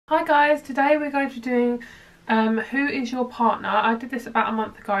Hi guys, today we're going to be doing who is your partner. I did this about a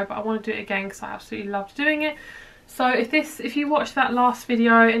month ago, but I want to do it again because I absolutely loved doing it. So if you watched that last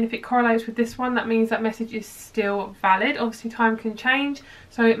video and if it correlates with this one, that means that message is still valid. Obviously time can change,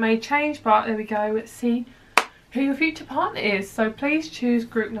 so it may change, but there we go. Let's see who your future partner is. So please choose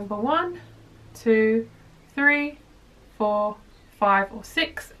group number 1, 2, 3, 4, 5 or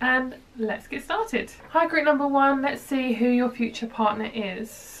 6 and let's get started. Hi group number 1, let's see who your future partner is.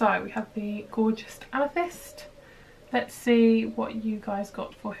 So we have the gorgeous amethyst. Let's see what you guys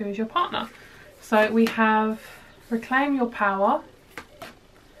got for who is your partner. So we have reclaim your power,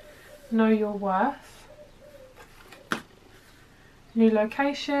 know your worth, new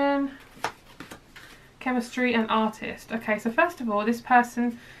location, chemistry and artist. Okay, so first of all, this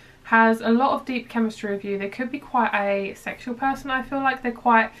person has a lot of deep chemistry with you. They could be quite a sexual person. I feel like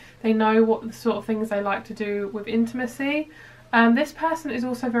they know what the sort of things they like to do with intimacy. This person is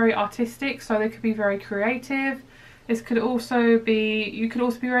also very artistic, so they could be very creative. This could also be, you could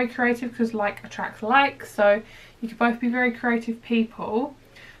also be very creative because like attracts like, so you could both be very creative people.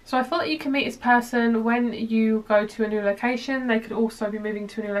 So I feel like you can meet this person when you go to a new location. They could also be moving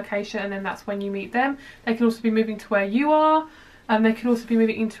to a new location and then that's when you meet them. They could also be moving to where you are. They could also be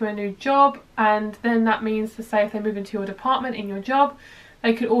moving into a new job, and then that means to say if they move into your department in your job.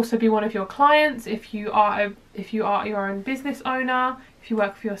 They could also be one of your clients if you are your own business owner, if you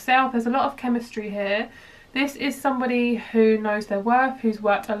work for yourself. There's a lot of chemistry here. This is somebody who knows their worth, who's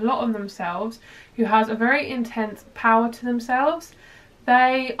worked a lot on themselves, who has a very intense power to themselves.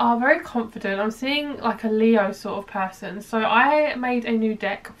 They are very confident. I'm seeing like a Leo sort of person. So I made a new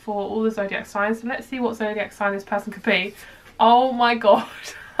deck for all the zodiac signs. So let's see what zodiac sign this person could be. Oh my god.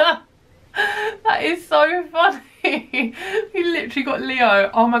 That is so funny. We literally got Leo.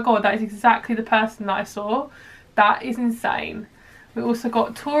 Oh my god, that is exactly the person that I saw. That is insane. We also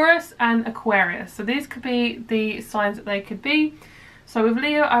got Taurus and Aquarius. So these could be the signs that they could be. So with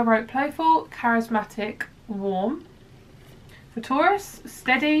Leo I wrote playful, charismatic, warm. For Taurus,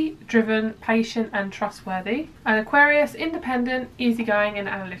 steady, driven, patient and trustworthy. And Aquarius, independent, easygoing and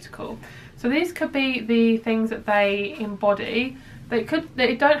analytical. So these could be the things that they embody. They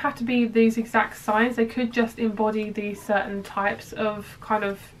don't have to be these exact signs. They could just embody these certain types of kind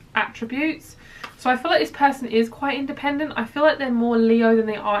of attributes. So I feel like this person is quite independent. I feel like they're more Leo than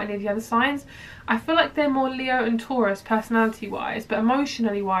they are any of the other signs. I feel like they're more Leo and Taurus personality wise, but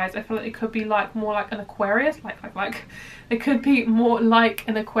emotionally wise I feel like it could be like more like an Aquarius, it could be more like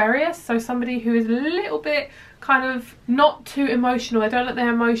an Aquarius. So somebody who is a little bit kind of not too emotional. They don't let their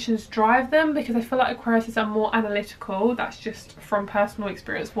emotions drive them, because I feel like Aquariuses are more analytical. That's just from personal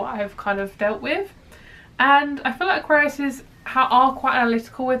experience what I've kind of dealt with. And I feel like Aquariuses are quite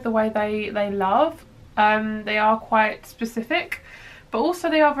analytical with the way they love. They are quite specific, but also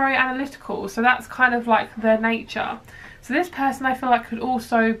they are very analytical, so that's kind of like their nature. So this person I feel like could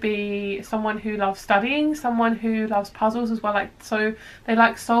also be someone who loves studying, someone who loves puzzles as well. Like, so they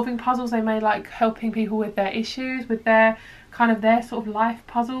like solving puzzles. They may like helping people with their issues, with their kind of their sort of life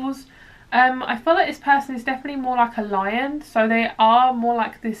puzzles. I feel like this person is definitely more like a lion. So they are more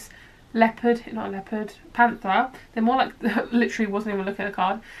like this leopard, not a leopard, panther. They're more like, literally wasn't even looking at the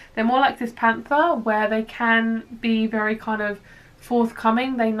card. They're more like this panther where they can be very kind of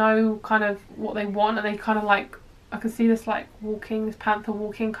forthcoming. They know kind of what they want, and they kind of like, I can see this like walking, this panther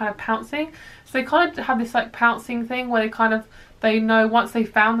walking, kind of pouncing. So they kind of have this like pouncing thing where they know once they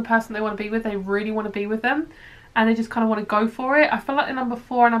found the person they want to be with, they really want to be with them, and they just kind of want to go for it. I feel like the number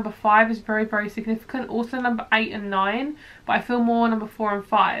 4 and number 5 is very, very significant. Also number 8 and 9, but I feel more number 4 and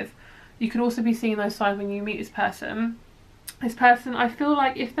 5. You could also be seeing those signs when you meet this person. This person, I feel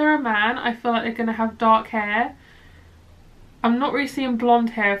like if they're a man, I feel like they're going to have dark hair. I'm not really seeing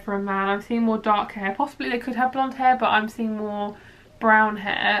blonde hair for a man. I'm seeing more dark hair. Possibly they could have blonde hair, but I'm seeing more brown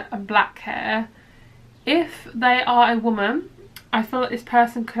hair and black hair. If they are a woman, I feel like this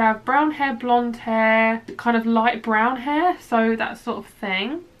person could have brown hair, blonde hair, kind of light brown hair, so that sort of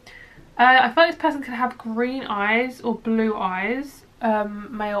thing. I feel like this person could have green eyes or blue eyes,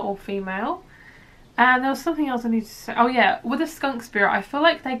 male or female. And there was something else I need to say. Oh yeah, with a skunk spirit, I feel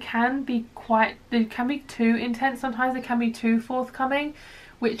like they can be too intense sometimes. They can be too forthcoming,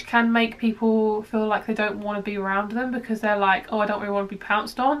 which can make people feel like they don't want to be around them because they're like, oh, I don't really want to be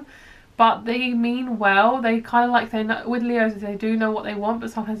pounced on. But they mean well. They kind of like, they know, with Leos, they do know what they want, but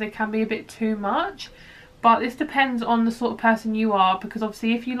sometimes they can be a bit too much. But this depends on the sort of person you are, because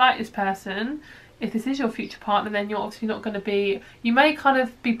obviously if you like this person, if this is your future partner, then you're obviously not going to be, you may kind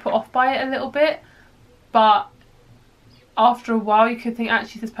of be put off by it a little bit, but after a while you could think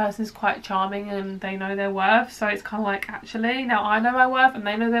actually this person is quite charming and they know their worth. So it's kind of like, actually now I know my worth and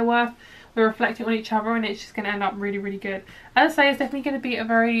they know their worth, we're reflecting on each other, and it's just going to end up really, really good. As I say, it's definitely going to be a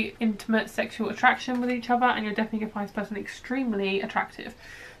very intimate sexual attraction with each other, and you're definitely going to find this person extremely attractive.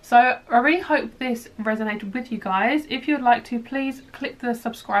 So I really hope this resonated with you guys. If you would like to, please click the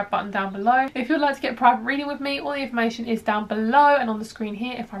subscribe button down below. If you would like to get a private reading with me, all the information is down below and on the screen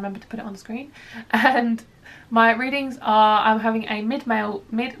here, if I remember to put it on the screen. And my readings are, I'm having a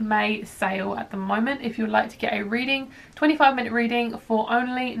mid-May sale at the moment. If you would like to get a reading, 25-minute reading for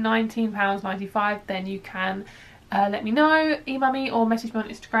only £19.95, then you can let me know, email me or message me on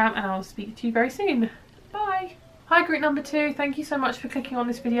Instagram, and I'll speak to you very soon. Bye! Hi group number 2, thank you so much for clicking on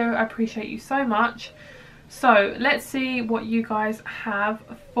this video, I appreciate you so much. So let's see what you guys have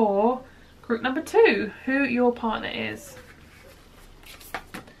for group number 2, who your partner is.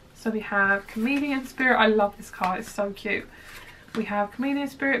 So we have Chameleon Spirit, I love this card, it's so cute. We have Chameleon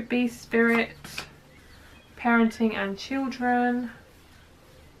Spirit, Beast Spirit, Parenting and Children.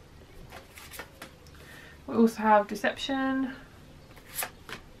 We also have Deception,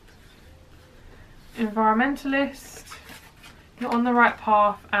 Environmentalist, You're on the Right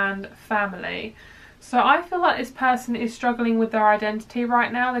Path, and Family. So I feel like this person is struggling with their identity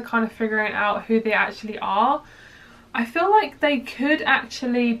right now. They're kind of figuring out who they actually are. I feel like they could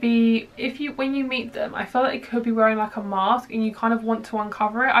actually be, when you meet them, I feel like they could be wearing like a mask and you kind of want to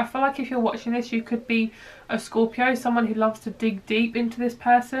uncover it. I feel like if you're watching this, you could be a Scorpio, someone who loves to dig deep into this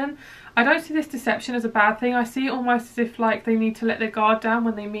person. I don't see this deception as a bad thing. I see it almost as if like they need to let their guard down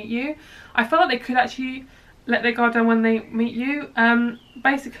when they meet you. I feel like they could actually let their guard down when they meet you.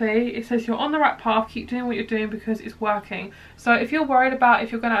 Basically it says you're on the right path, keep doing what you're doing because it's working. So if you're worried about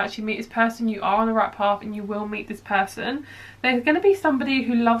if you're going to actually meet this person, you are on the right path and you will meet this person. They're going to be somebody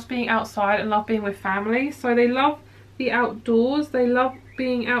who loves being outside and love being with family. So they love the outdoors, they love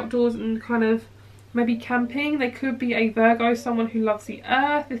being outdoors and kind of maybe camping. They could be a Virgo, someone who loves the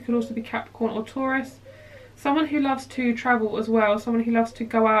earth. It could also be Capricorn or Taurus, someone who loves to travel as well, someone who loves to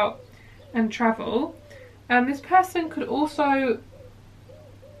go out and travel. This person could also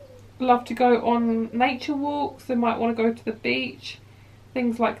love to go on nature walks. They might want to go to the beach,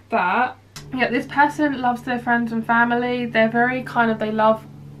 things like that. Yeah, this person loves their friends and family. They're very kind of, they love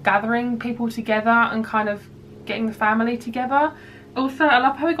gathering people together and kind of getting the family together. Also, I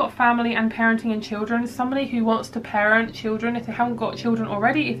love how we got family and parenting and children. Somebody who wants to parent children if they haven't got children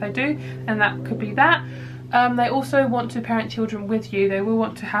already. If they do, then that could be that. They also want to parent children with you. They will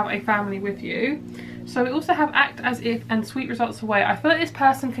want to have a family with you. So we also have Act As If and Sweet Results Away. I feel like this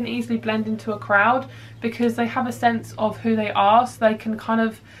person can easily blend into a crowd because they have a sense of who they are, so they can kind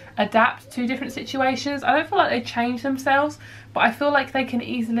of adapt to different situations. I don't feel like they change themselves, but I feel like they can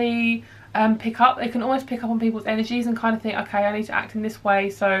easily pick up. They can always pick up on people's energies and kind of think, okay, I need to act in this way,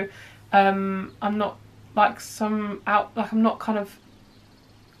 so I'm not like I'm not kind of,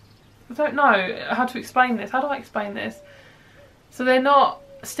 I don't know how to explain this. How do I explain this? So they're not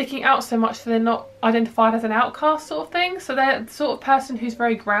sticking out so much, so they're not identified as an outcast sort of thing. So they're the sort of person who's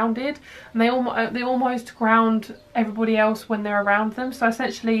very grounded, and they almost ground everybody else when they're around them. So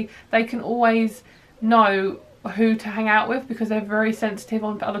essentially they can always know who to hang out with because they're very sensitive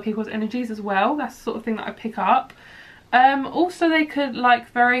on other people's energies as well. That's the sort of thing that I pick up. Also they could like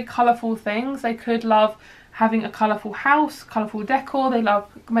very colourful things. They could love having a colourful house, colourful decor. They love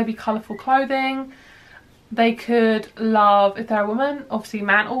maybe colourful clothing. They could love, if they're a woman, obviously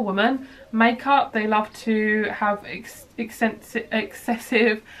man or woman, makeup. They love to have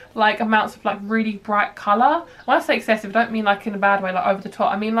excessive like amounts of like really bright colour. When I say excessive, I don't mean like in a bad way, like over the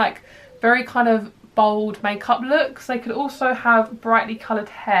top. I mean like very kind of bold makeup looks. They could also have brightly coloured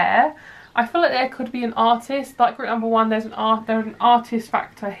hair. I feel like there could be an artist, like group number 1, there's an artist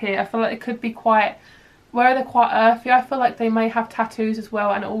factor here. I feel like it could be quite, where they're quite earthy, I feel like they may have tattoos as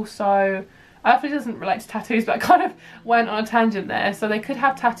well, and also, I don't know if it doesn't relate to tattoos, but I kind of went on a tangent there. So they could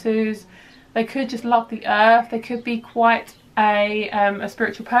have tattoos, they could just love the earth, they could be quite a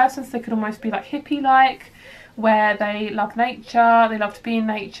spiritual person, so they could almost be like hippie-like, where they love nature, they love to be in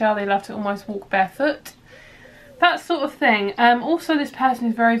nature, they love to almost walk barefoot, that sort of thing. Also this person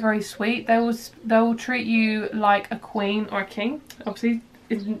is very, very sweet. They will treat you like a queen or a king. Obviously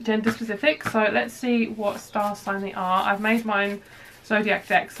isn't gender specific, so let's see what star sign they are. I've made mine zodiac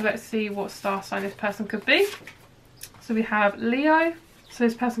deck, so let's see what star sign this person could be. So we have Leo, so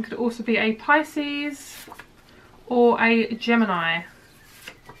this person could also be a Pisces or a Gemini,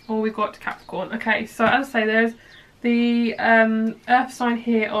 or we've got Capricorn. Okay, so as I say, there's the earth sign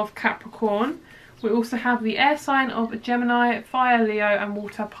here of Capricorn. We also have the air sign of Gemini, fire Leo, and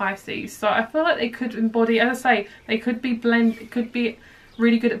water Pisces. So I feel like they could embody, as I say, they could be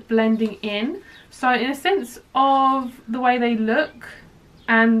really good at blending in. So in a sense of the way they look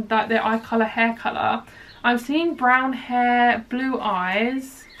and that their eye colour, hair colour, I'm seeing brown hair, blue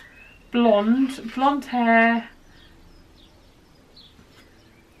eyes, blonde hair,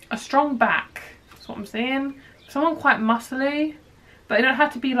 a strong back. That's what I'm seeing. Someone quite muscly, but they don't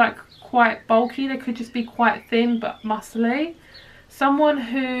have to be like quite bulky. They could just be quite thin but muscly. Someone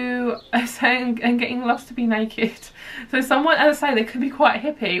who is saying and getting loves to be naked. So someone, as I say, they could be quite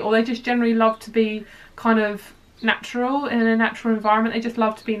hippie, or they just generally love to be kind of natural in a natural environment. They just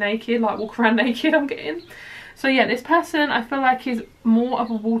love to be naked, like walk around naked, I'm getting. So yeah, this person I feel like is more of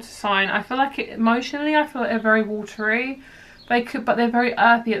a water sign. I feel like emotionally, I feel like they're very watery. But they're very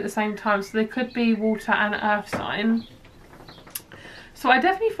earthy at the same time. So they could be water and earth sign. So I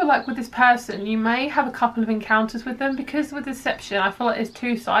definitely feel like with this person, you may have a couple of encounters with them, because with deception, I feel like there's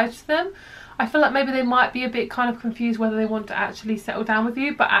two sides to them. I feel like maybe they might be a bit kind of confused whether they want to actually settle down with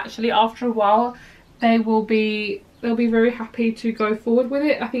you, but actually after a while, they'll be very happy to go forward with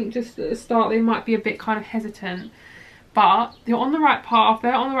it. I think just at the start, they might be a bit kind of hesitant, but you're on the right path.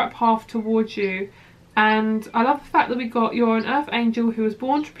 They're on the right path towards you. And I love the fact that you're an earth angel who was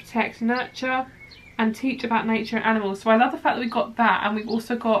born to protect, nurture, and teach about nature and animals. So I love the fact that we got that, and we've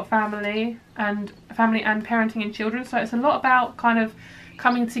also got family and parenting and children. So it's a lot about kind of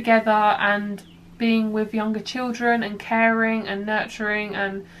coming together and being with younger children and caring and nurturing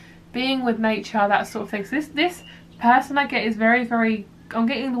and being with nature, that sort of thing. So this person I get is very, very, I'm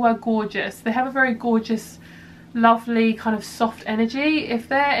getting the word gorgeous. They have a very gorgeous, lovely kind of soft energy. If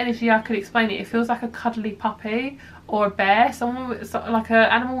their energy, I could explain it, it feels like a cuddly puppy or a bear, someone with like an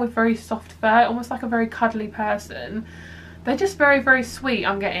animal with very soft fur, almost like a very cuddly person. They're just very, very sweet.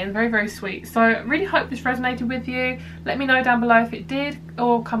 I'm getting very, very sweet. So I really hope this resonated with you. Let me know down below if it did,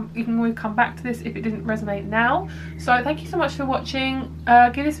 or you can always come back to this if it didn't resonate now. So thank you so much for watching.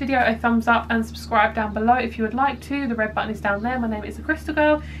 Give this video a thumbs up and subscribe down below if you would like to. The red button is down there. My name is The Crystal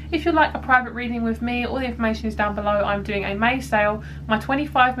Girl. If you'd like a private reading with me, all the information is down below. I'm doing a May sale. My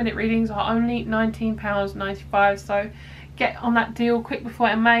 25-minute readings are only £19.95. So get on that deal quick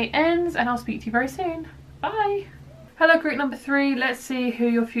before May ends, and I'll speak to you very soon. Bye. Hello group number 3, let's see who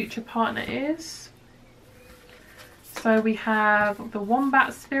your future partner is. So we have the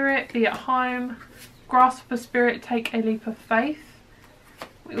Wombat Spirit, be at home, Grasshopper Spirit, take a leap of faith.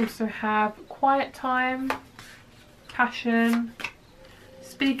 We also have Quiet Time, Passion,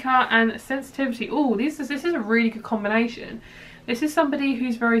 Speaker, and Sensitivity. Oh, this is a really good combination. This is somebody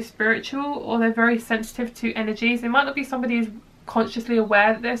who's very spiritual, or they're very sensitive to energies. They might not be somebody who's consciously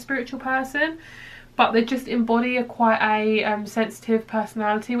aware that they're a spiritual person, but they just embody quite a sensitive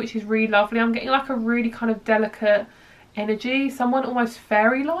personality, which is really lovely. I'm getting like a really kind of delicate energy, someone almost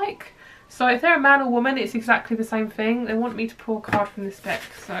fairy-like. So if they're a man or woman, it's exactly the same thing. They want me to pull a card from this deck,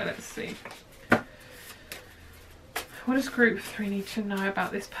 so let's see. What does group 3 need to know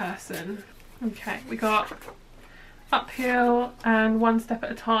about this person? Okay, we got uphill and one step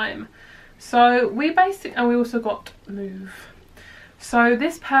at a time. So we also got move. So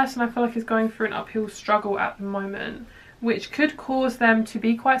this person I feel like is going through an uphill struggle at the moment, which could cause them to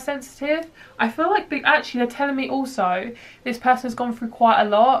be quite sensitive. I feel like actually they're telling me also this person has gone through quite a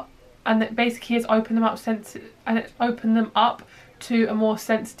lot, and that basically has opened them up to a more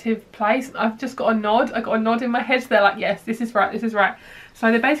sensitive place. I've just got a nod. I got a nod in my head. So they're like, yes, this is right, this is right.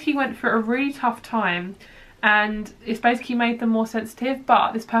 So they basically went through a really tough time, and it's basically made them more sensitive.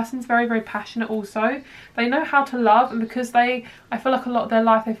 But this person's very, very passionate also. They know how to love, and because I feel like a lot of their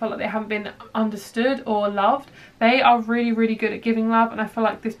life they felt like they haven't been understood or loved, they are really, really good at giving love, and I feel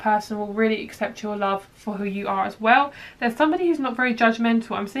like this person will really accept your love for who you are as well. There's somebody who's not very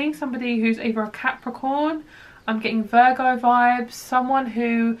judgmental. I'm seeing somebody who's either a Capricorn, I'm getting Virgo vibes, someone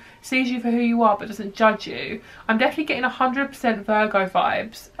who sees you for who you are but doesn't judge you. I'm definitely getting 100% Virgo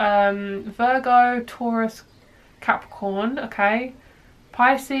vibes. Virgo, Taurus, Capricorn, okay,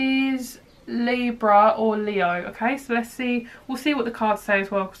 Pisces, Libra, or Leo. Okay, so let's see, we'll see what the cards say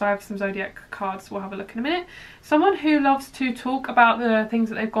as well, because I have some zodiac cards. We'll have a look in a minute. Someone who loves to talk about the things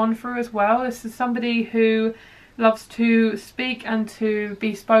that they've gone through as well. This is somebody who loves to speak and to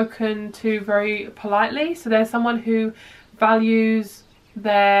be spoken to very politely. So there's someone who values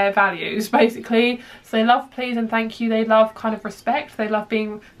their values basically. So they love please and thank you. They love kind of respect. They love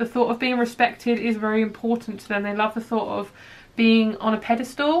the thought of being respected is very important to them. They love the thought of being on a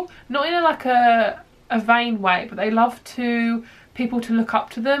pedestal, not in a vain way, but they love people to look up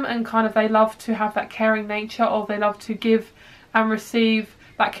to them, and kind of they love to have that caring nature of, they love to give and receive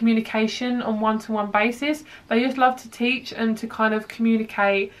like communication on one-to-one basis. They just love to teach and to kind of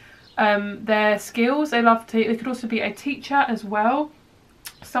communicate their skills. They could also be a teacher as well.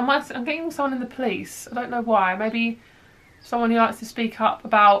 I'm getting someone in the police. I don't know why. Maybe someone who likes to speak up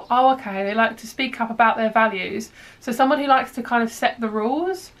about, oh okay, they like to speak up about their values. So someone who likes to kind of set the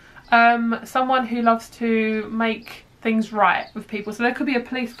rules. Someone who loves to make things right with people. So there could be a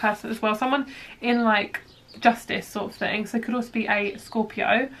police person as well. Someone in like justice sort of thing. So it could also be a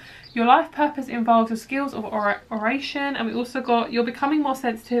Scorpio. Your life purpose involves the skills of oration, and we also got you're becoming more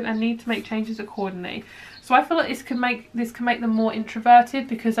sensitive and need to make changes accordingly. So I feel like this can make them more introverted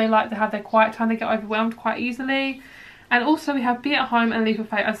because they like to have their quiet time. They get overwhelmed quite easily. And also we have be at home and leap of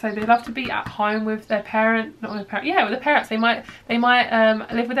faith. I say they love to be at home with their parent, not with their parents. Yeah, with their parents. They might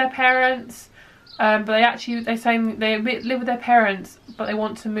live with their parents, but they say they live with their parents, but they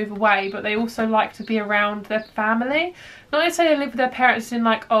want to move away. But they also like to be around their family. Not necessarily live with their parents in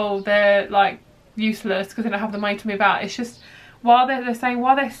like, oh, they're like useless because they don't have the money to move out. It's just while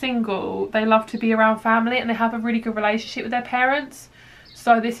they're single, they love to be around family and they have a really good relationship with their parents.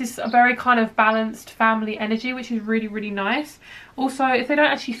 So this is a very kind of balanced family energy, which is really, really nice. Also, if they don't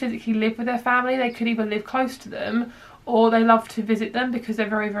actually physically live with their family, they could either live close to them or they love to visit them because they're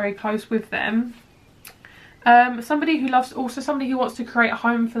very, very close with them. Somebody who wants to create a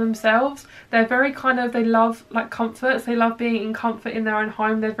home for themselves. They're very kind of, they love like comforts. They love being in comfort in their own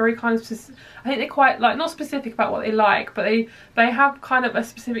home. They're very kind of, I think they're quite like, not specific about what they like, but they have kind of a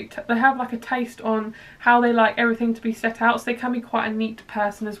specific, they have like a taste on how they like everything to be set out. So they can be quite a neat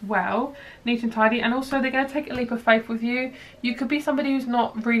person as well, neat and tidy. And also they're going to take a leap of faith with you. You could be somebody who's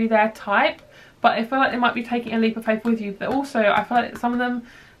not really their type, but I feel like they might be taking a leap of faith with you. But also I feel like some of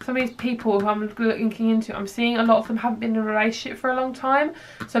these people who I'm looking into, I'm seeing a lot of them haven't been in a relationship for a long time.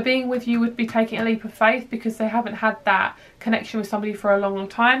 So being with you would be taking a leap of faith because they haven't had that connection with somebody for a long, long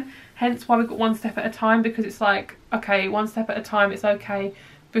time. Hence why we've got one step at a time, because it's like, okay, one step at a time, it's okay.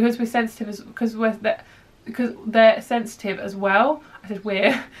 Because we're sensitive, because they're sensitive as well. I said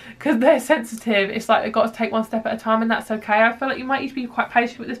we're, because they're sensitive, it's like they've got to take one step at a time, and that's okay. I feel like you might need to be quite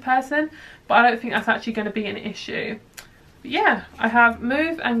patient with this person, but I don't think that's actually going to be an issue. But yeah, I have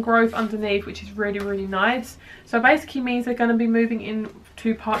move and growth underneath, which is really, really nice. So basically means they're going to be moving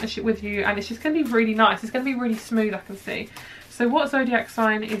into partnership with you, and it's just going to be really nice. It's going to be really smooth, I can see. So what zodiac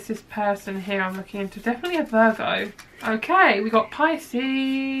sign is this person here I'm looking into? Definitely a Virgo. Okay, we got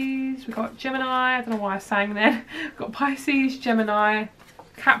Pisces, we got Gemini, I don't know why I sang then. We've got Pisces, Gemini,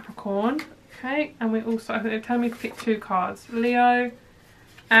 Capricorn. Okay, and we also, I think they're telling me to pick 2 cards. Leo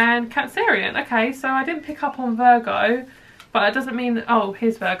and Cancerian. Okay, so I didn't pick up on Virgo. But that doesn't mean that, oh,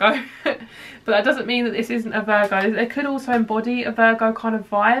 here's Virgo. But that doesn't mean that this isn't a Virgo. They could also embody a Virgo kind of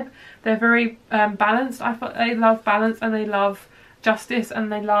vibe. They're very balanced. I thought they love balance and they love justice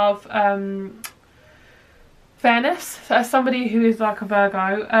and they love fairness. So as somebody who is like a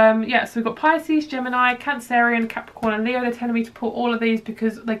Virgo, yeah, so we've got Pisces, Gemini, Cancerian, Capricorn and Leo. They're telling me to put all of these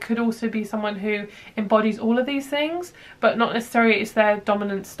because they could also be someone who embodies all of these things, but not necessarily it's their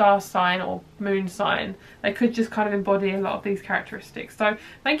dominant star sign or moon sign. They could just kind of embody a lot of these characteristics. So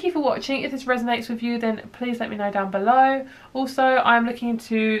thank you for watching. If this resonates with you, then please let me know down below. Also, I'm looking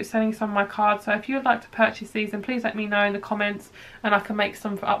into selling some of my cards, so if you would like to purchase these, then please let me know in the comments and I can make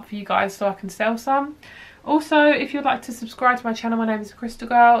some up for you guys so I can sell some. Also, if you'd like to subscribe to my channel, my name is Crystal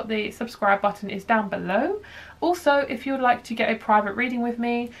Girl. The subscribe button is down below. Also, if you would like to get a private reading with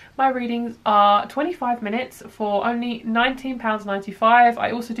me, my readings are 25 minutes for only £19.95.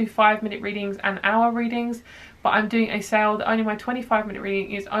 I also do 5-minute readings and hour readings, but I'm doing a sale that only my 25-minute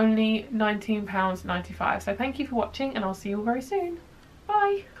reading is only £19.95. So thank you for watching and I'll see you all very soon.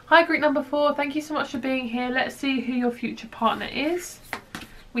 Bye. Hi group number 4, thank you so much for being here. Let's see who your future partner is.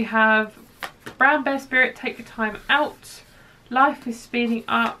 We have Brown Bear Spirit, take your time out. Life is speeding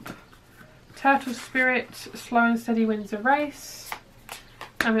up. Turtle Spirit, slow and steady wins a race.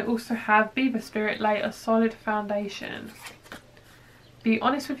 And we also have Beaver Spirit, lay a solid foundation. Be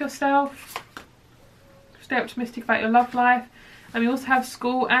honest with yourself. Stay optimistic about your love life. And we also have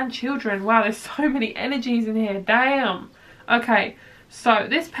school and children. Wow, there's so many energies in here. Damn. Okay. So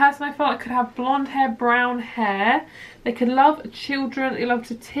this person I feel like could have blonde hair, brown hair. They could love children, they love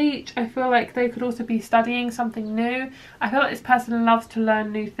to teach. I feel like they could also be studying something new. I feel like this person loves to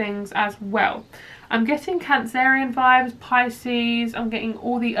learn new things as well. I'm getting Cancerian vibes, Pisces, I'm getting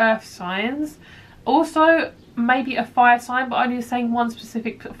all the earth signs. Also maybe a fire sign, but only saying one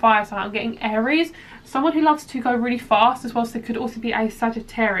specific fire sign. I'm getting Aries, someone who loves to go really fast as well, so they could also be a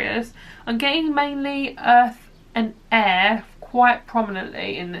Sagittarius. I'm getting mainly earth and air quite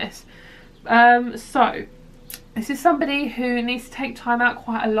prominently in this. So This is somebody who needs to take time out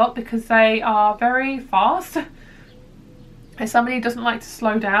quite a lot because they are very fast. They're somebody who doesn't like to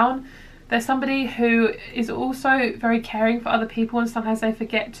slow down. They're somebody who is also very caring for other people, and sometimes they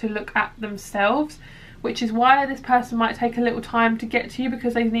forget to look at themselves, which is why this person might take a little time to get to you,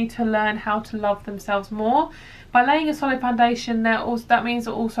 because they need to learn how to love themselves more. By laying a solid foundation, that means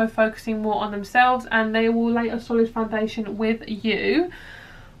they're also focusing more on themselves, and they will lay a solid foundation with you.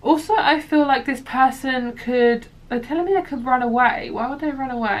 Also, I feel like this person could, they're telling me they could run away. Why would they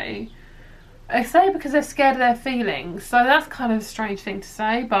run away? I say because they're scared of their feelings. So that's kind of a strange thing to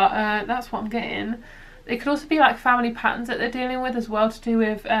say, but that's what I'm getting. It could also be like family patterns that they're dealing with as well, to do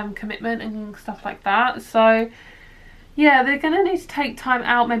with commitment and stuff like that. So yeah, they're going to need to take time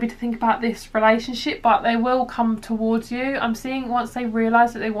out maybe to think about this relationship, but they will come towards you. I'm seeing once they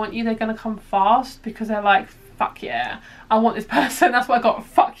realise that they want you, they're going to come fast, because they're like, fuck yeah, I want this person. That's what I got,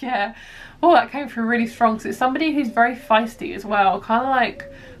 fuck yeah. Oh, that came through really strong. So it's somebody who's very feisty as well, kind of like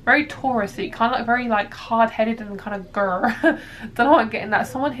very Taurusy, kind of like very like hard-headed and kind of grr. Don't know what I'm getting. That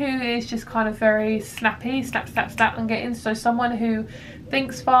someone who is just kind of very snappy, snap snap snap, I'm getting. So someone who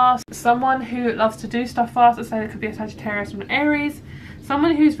thinks fast, someone who loves to do stuff fast. I say it could be a Sagittarius or an Aries.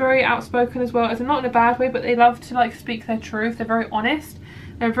 Someone who's very outspoken as well, as in not in a bad way, but they love to like speak their truth. They're very honest.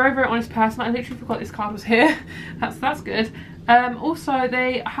 They're a very, very honest person. I literally forgot this card was here. That's good. Also,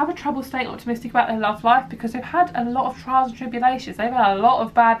 they have a trouble staying optimistic about their love life, because they've had a lot of trials and tribulations. They've had a lot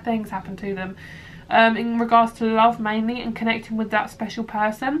of bad things happen to them in regards to love mainly, and connecting with that special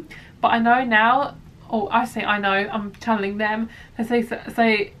person. But I know now, or I say I know, I'm channeling them,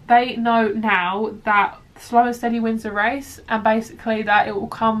 they know now that slow and steady wins the race, and basically that it will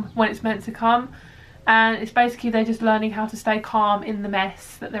come when it's meant to come. And it's basically they're just learning how to stay calm in the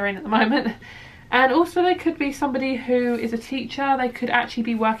mess that they're in at the moment. And also they could be somebody who is a teacher. They could actually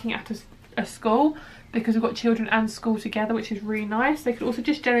be working at a school, because we've got children and school together, which is really nice. They could also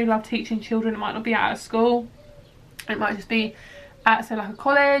just generally love teaching children. It might not be at a school. It might just be at, say, like a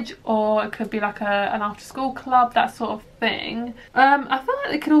college, or it could be like an after school club, that sort of thing. I feel like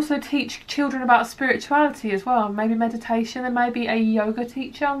they could also teach children about spirituality as well, maybe meditation. There may be a yoga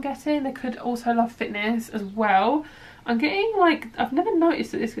teacher, I'm getting. They could also love fitness as well. I'm getting like, I've never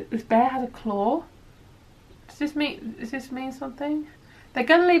noticed that this bear has a claw. Does this mean something? They're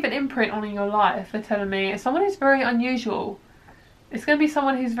going to leave an imprint on your life, they're telling me. It's someone who's very unusual. It's going to be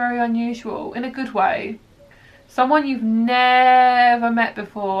someone who's very unusual in a good way. Someone you've never met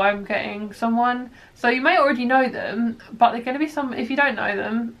before, I'm getting. Someone, so you may already know them, but they're going to be some, if you don't know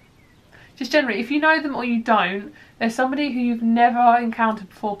them, just generally, if you know them or you don't, there's somebody who you've never encountered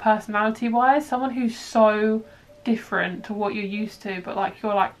before personality wise. Someone who's so different to what you're used to, but like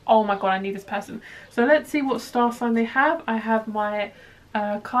you're like, oh my god, I need this person. So let's see what star sign they have. I have my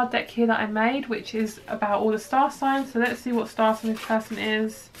card deck here that I made, which is about all the star signs. So let's see what star sign this person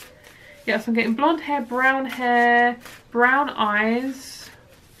is. Yes, I'm getting blonde hair, brown eyes,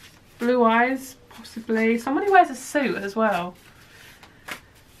 blue eyes, possibly. Somebody wears a suit as well.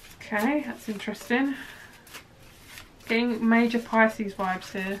 Okay, that's interesting. Getting major Pisces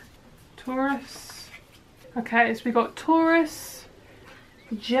vibes here. Taurus. Okay, so we got Taurus,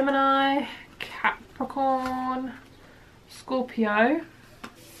 Gemini, Capricorn, Scorpio.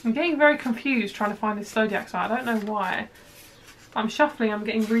 I'm getting very confused trying to find this zodiac sign. I don't know why. I'm shuffling, I'm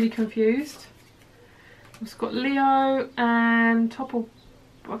getting really confused. We've got Leo and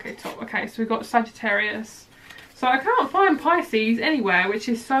okay, so we've got Sagittarius. So I can't find Pisces anywhere, which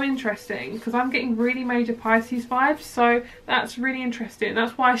is so interesting, because I'm getting really major Pisces vibes. So that's really interesting.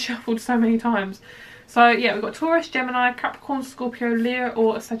 That's why I shuffled so many times. So yeah, we've got Taurus, Gemini, Capricorn, Scorpio, Leo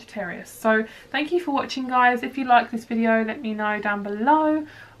or Sagittarius. So thank you for watching, guys. If you like this video, let me know down below.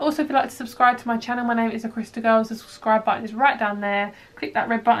 Also, if you'd like to subscribe to my channel, my name is Akrista Girls. The subscribe button is right down there. Click that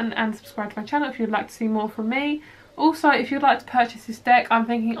red button and subscribe to my channel if you'd like to see more from me. Also, if you'd like to purchase this deck, I'm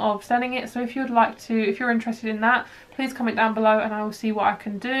thinking of selling it. So if you're interested in that, please comment down below and I will see what I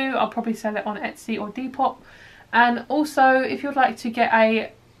can do. I'll probably sell it on Etsy or Depop. And also, if you'd like to get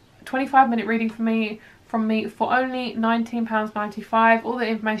a 25-minute reading from me for only £19.95, all the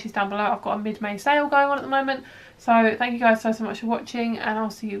information is down below. I've got a mid-May sale going on at the moment. So thank you guys so much for watching, and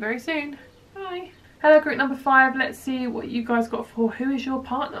I'll see you very soon. Bye. Hello, group number 5. Let's see what you guys got for who is your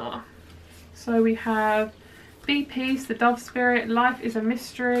partner. So we have Be Peace, the Dove Spirit, Life is a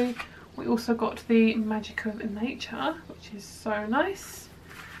Mystery. We also got the Magic of Nature, which is so nice.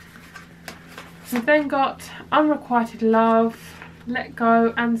 We've then got Unrequited Love, Let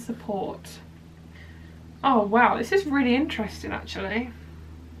Go and Support. Oh wow, this is really interesting actually.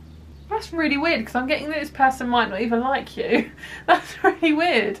 That's really weird, because I'm getting that this person might not even like you. That's really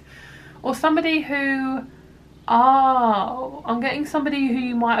weird. Or somebody who Oh, I'm getting somebody who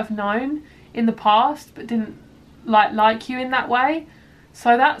you might have known in the past but didn't like you in that way.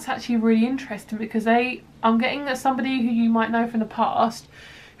 So that's actually really interesting, because I'm getting that somebody who you might know from the past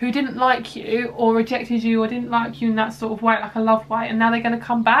who didn't like you or rejected you or didn't like you in that sort of way, like a love way, and now they're going to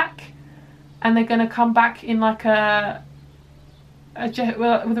come back, and they're going to come back in like with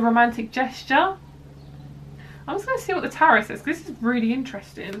a romantic gesture. I'm just going to see what the tarot says, because this is really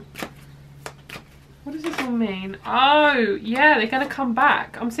interesting. What does this all mean? Oh, yeah, they're going to come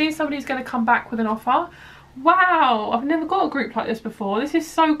back. I'm seeing somebody who's going to come back with an offer. Wow, I've never got a group like this before. This is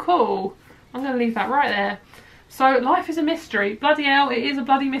so cool. I'm going to leave that right there. So, life is a mystery. Bloody hell, it is a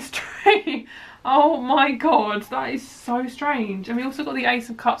bloody mystery. Oh my god, that is so strange. And we also got the Ace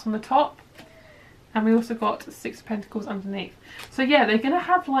of Cups on the top. And we also got Six of Pentacles underneath. So yeah, they're going to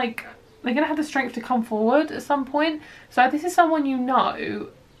have like, they're going to have the strength to come forward at some point. So if this is someone you know,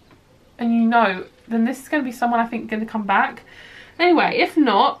 and you know, then this is going to be someone I think going to come back. Anyway, if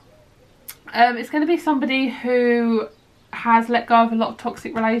not, it's going to be somebody who has let go of a lot of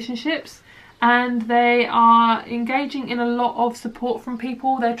toxic relationships, and they are engaging in a lot of support from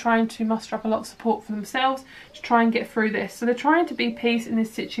people. They're trying to muster up a lot of support for themselves to try and get through this. So they're trying to be peace in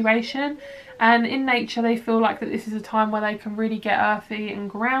this situation, and in nature they feel like that this is a time where they can really get earthy and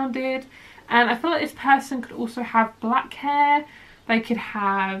grounded. And I feel like this person could also have black hair, they could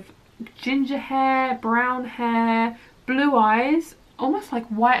have ginger hair, brown hair, blue eyes, almost like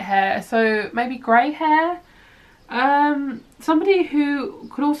white hair, so maybe grey hair. Somebody who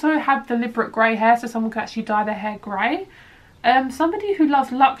could also have deliberate grey hair, so someone could actually dye their hair grey. Somebody who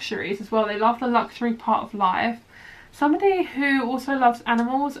loves luxuries as well, they love the luxury part of life. Somebody who also loves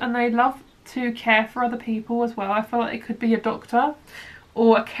animals, and they love to care for other people as well. I feel like it could be a doctor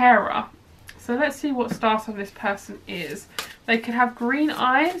or a carer. So let's see what star sign this person is. They could have green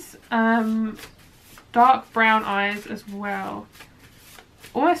eyes, dark brown eyes as well.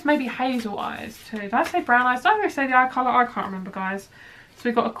 Almost maybe hazel eyes too. Did I say brown eyes? Did I say the eye colour? I can't remember, guys. So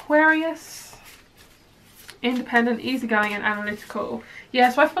we've got Aquarius, independent, easygoing and analytical. Yeah,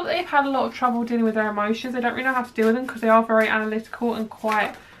 so I feel like they've had a lot of trouble dealing with their emotions. They don't really know how to deal with them because they are very analytical and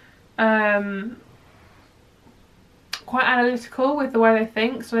quite analytical with the way they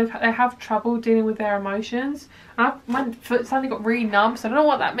think. So they have trouble dealing with their emotions. And my foot suddenly got really numb, so I don't know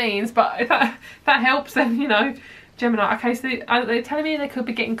what that means, but if that helps, then, you know, Gemini. Okay, so they're telling me they could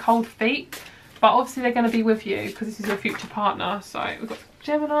be getting cold feet, but obviously they're going to be with you because this is your future partner. So we've got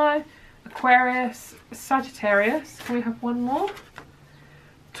Gemini, Aquarius, Sagittarius. Can we have one more?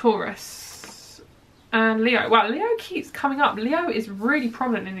 Taurus and Leo. Wow, Leo keeps coming up. Leo is really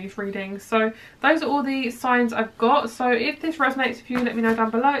prominent in these readings. So those are all the signs I've got. So if this resonates with you, let me know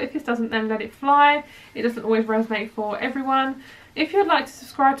down below. If this doesn't, then let it fly. It doesn't always resonate for everyone. If you'd like to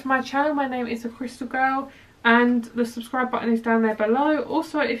subscribe to my channel, my name is The Crystal Girl, and the subscribe button is down there below.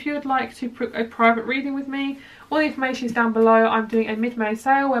 Also, if you would like to put a private reading with me, all the information is down below. I'm doing a mid-May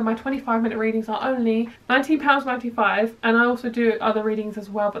sale where my 25-minute readings are only £19.95, and I also do other readings as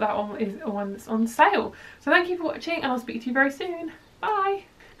well, but that one is the one that's on sale. So thank you for watching, and I'll speak to you very soon. Bye.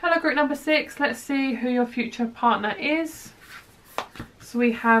 Hello, group number 6. Let's see who your future partner is. So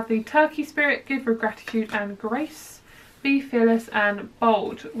we have the Turkey Spirit, give with gratitude and grace, be fearless and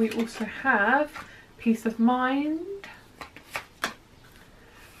bold. We also have peace of mind,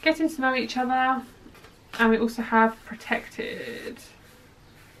 getting to know each other, and we also have protected.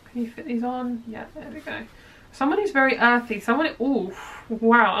 Can you fit these on? Yeah, there we go. Someone who's very earthy, someone, oh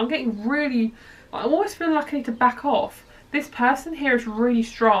wow, I'm getting really, I always feel like I need to back off. This person here is really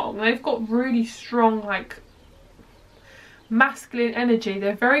strong. They've got really strong, like, masculine energy.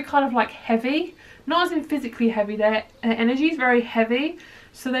 They're very kind of like heavy, not as in physically heavy, their energy is very heavy.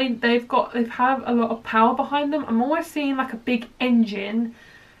 So they have a lot of power behind them. I'm almost seeing like a big engine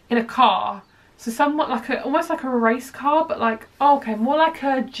in a car. So somewhat like almost like a race car, but like, oh, okay, more like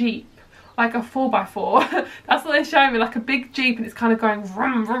a Jeep, like a 4x4. That's what they're showing me, like a big Jeep, and it's kind of going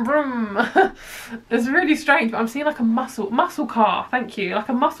vroom, vroom, vroom. It's really strange, but I'm seeing like a muscle car, thank you, like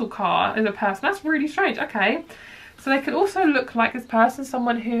a muscle car in a person. That's really strange, okay. So they could also look like this person,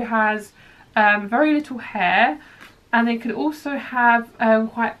 someone who has very little hair, and they could also have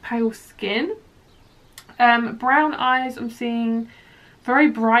quite pale skin. Brown eyes, I'm seeing very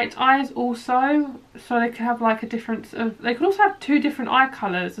bright eyes also. So they could have like a difference of, they could also have 2 different eye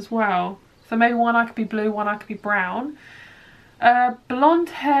colours as well. So maybe one eye could be blue, one eye could be brown. Blonde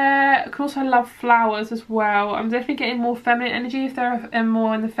hair, could also love flowers as well. I'm definitely getting more feminine energy. If they're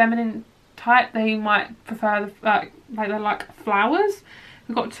more in the feminine type, they might prefer like they like flowers.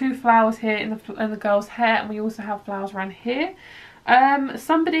 We've got 2 flowers here in the girl's hair, and we also have flowers around here.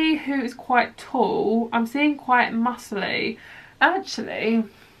 Somebody who is quite tall. I'm seeing quite muscly. Actually,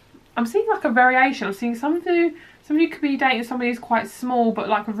 I'm seeing like a variation. I'm seeing somebody could be dating somebody who's quite small but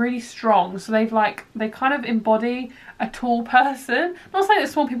like really strong. So they kind of embody a tall person. Not saying that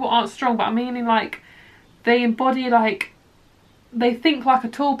small people aren't strong, but I mean like they embody like, they think like a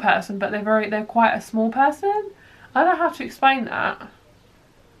tall person but they're quite a small person. I don't know how to explain that.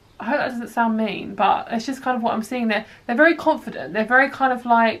 I hope that doesn't sound mean, but it's just kind of what I'm seeing there. They're very confident. They're very kind of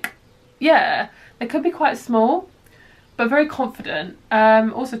like, yeah, they could be quite small, but very confident.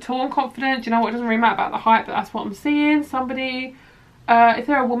 Also tall and confident. You know what? It doesn't really matter about the height, but that's what I'm seeing. Somebody, if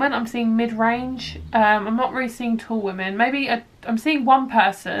they're a woman, I'm seeing mid-range. I'm not really seeing tall women. Maybe I'm seeing one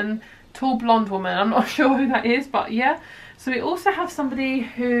person, tall blonde woman. I'm not sure who that is, but yeah. So we also have somebody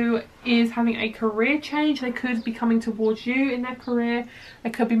who is having a career change. They could be coming towards you in their career.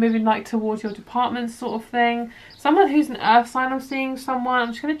 They could be moving like towards your department sort of thing. Someone who's an earth sign. I'm seeing someone. I'm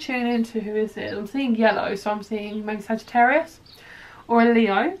just going to tune into who is it. I'm seeing yellow. So I'm seeing maybe Sagittarius or a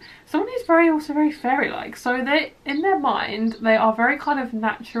Leo. Someone who's also very fairy-like. So they, in their mind, they are very kind of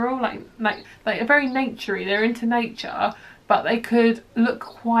natural, like very naturey. They're into nature. But they could look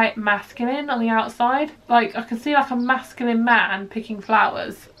quite masculine on the outside. Like I can see like a masculine man picking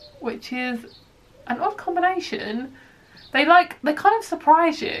flowers, which is an odd combination. They kind of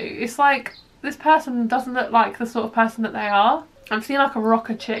surprise you. It's like this person doesn't look like the sort of person that they are. I'm seeing like a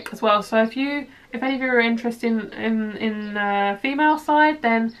rocker chick as well. So if any of you are interested in female side,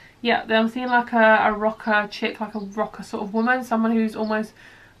 then yeah, then I'm seeing like a rocker chick, like a rocker sort of woman, someone who's almost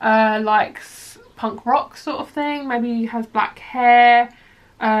likes punk rock sort of thing. Maybe has black hair,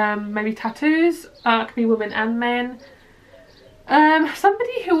 maybe tattoos. Could be women and men.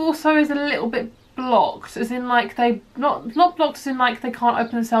 Somebody who also is a little bit blocked, as in like they not blocked as in like they can't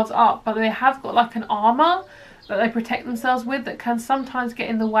open themselves up, but they have got like an armor that they protect themselves with that can sometimes get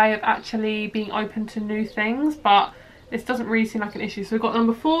in the way of actually being open to new things. But this doesn't really seem like an issue. So we've got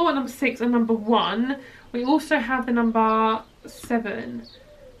number 4, number 6 and number 1. We also have the number 7.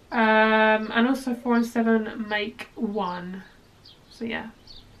 And also 4 and 7 make 1. So yeah.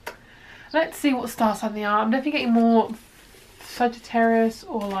 Let's see what star sign they are. I'm definitely getting more Sagittarius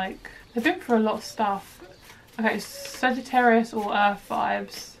or like, they've been for a lot of stuff. Okay, Sagittarius or Earth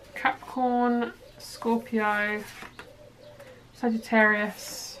vibes. Capricorn, Scorpio,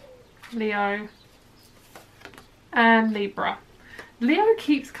 Sagittarius, Leo, and Libra. Leo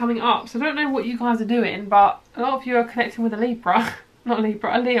keeps coming up, so I don't know what you guys are doing, but a lot of you are connecting with a Libra. Not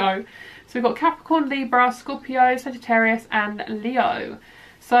Libra, a Leo. So we've got Capricorn, Libra, Scorpio, Sagittarius and Leo.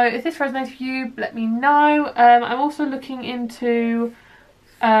 So if this resonates with you, let me know. I'm also looking into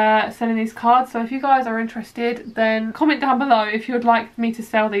selling these cards. So if you guys are interested, then comment down below if you would like me to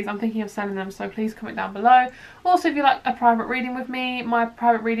sell these. I'm thinking of selling them, so please comment down below. Also, if you like a private reading with me, my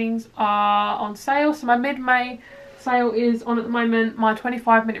private readings are on sale. So my mid-May sale is on at the moment. My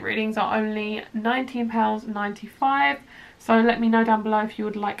 25-minute readings are only £19.95. So let me know down below if you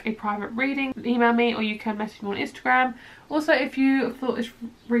would like a private reading. Email me or you can message me on Instagram. Also, if you thought this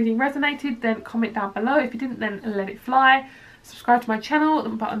reading resonated, then comment down below. If you didn't, then let it fly. Subscribe to my channel, the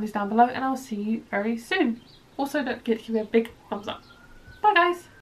button is down below, and I'll see you very soon. Also, don't forget to give me a big thumbs up. Bye guys!